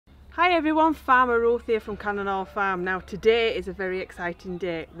Hi everyone, Farmer Ruth here from Cannonall Farm. Now today is a very exciting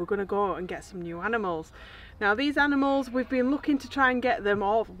day. We're going to go and get some new animals. Now these animals, we've been looking to try and get them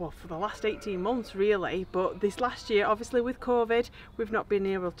all, well, for the last 18 months really, but this last year, obviously with COVID, we've not been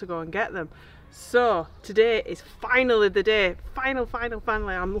able to go and get them. So today is finally the day,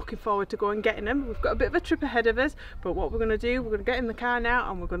 finally, I'm looking forward to going and getting them. We've got a bit of a trip ahead of us, but what we're going to do, we're going to get in the car now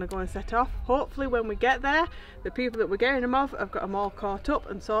and we're going to go and set off. Hopefully when we get there, the people that we're getting them off have got them all caught up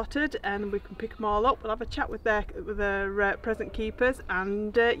and sorted and we can pick them all up. We'll have a chat with their present keepers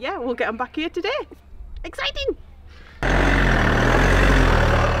and yeah, we'll get them back here today. Exciting!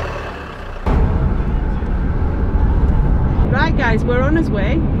 Right guys, we're on our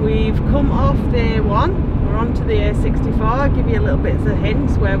way. We've come off the A1, we're on to the A64. I'll give you a little bit of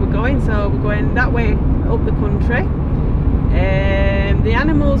hints where we're going. So we're going that way up the country. The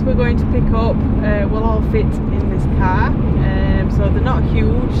animals we're going to pick up will all fit in this car. So they're not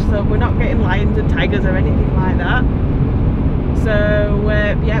huge, so we're not getting lions and tigers or anything like that. So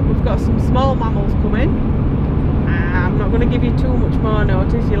yeah, we've got some small mammals coming. I'm not going to give you too much more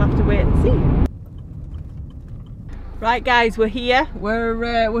notice, you'll have to wait and see. Right guys, we're here.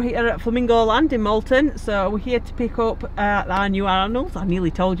 We're here at Flamingo Land in Malton. So we're here to pick up our new animals. I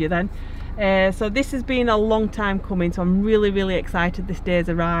nearly told you then. So this has been a long time coming, so I'm really excited this day's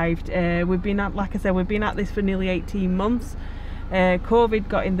arrived. We've been at, like I said, we've been at this for nearly 18 months. COVID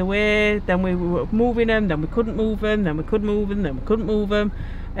got in the way, then we were moving them, then we couldn't move them, then we could move them, then we couldn't move them.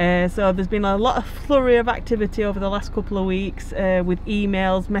 So there's been a lot of flurry of activity over the last couple of weeks with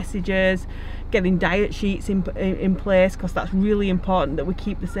emails, messages, getting diet sheets in place, because that's really important that we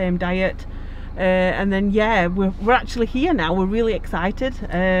keep the same diet. And then yeah, we're actually here now. We're really excited,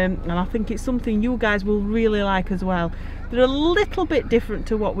 and I think it's something you guys will really like as well. They're a little bit different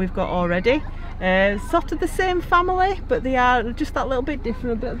to what we've got already. Sort of the same family, but they are just that little bit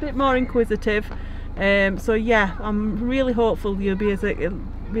different, a bit more inquisitive. So yeah, I'm really hopeful you'll be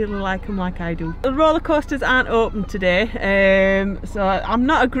really like them like I do. The roller coasters aren't open today, so I'm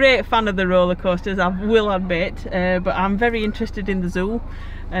not a great fan of the roller coasters, I will admit, but I'm very interested in the zoo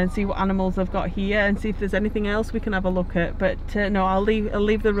and see what animals I've got here and see if there's anything else we can have a look at. But no, I'll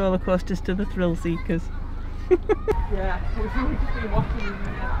leave the roller coasters to the thrill seekers. Yeah, we've just been watching.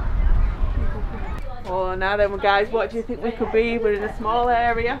 Oh, now then guys, what do you think we could be? We're in a small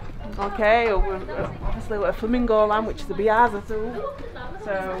area, okay, obviously we're at Flamingo Land, which is the Biaza Zoo,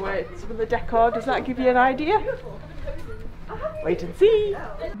 so some of the decor, does that give you an idea? Wait and see!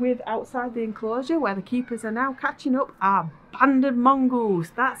 With outside the enclosure where the keepers are now catching up are banded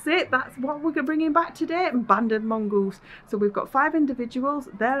mongoose. That's it, that's what we're bringing back today, banded mongoose. So we've got 5 individuals,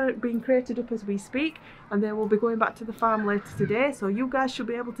 they're being crated up as we speak and they will be going back to the farm later today, so you guys should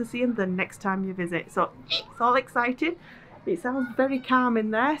be able to see them the next time you visit. So it's all exciting. It sounds very calm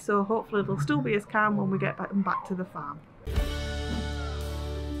in there, so hopefully it'll still be as calm when we get back to the farm.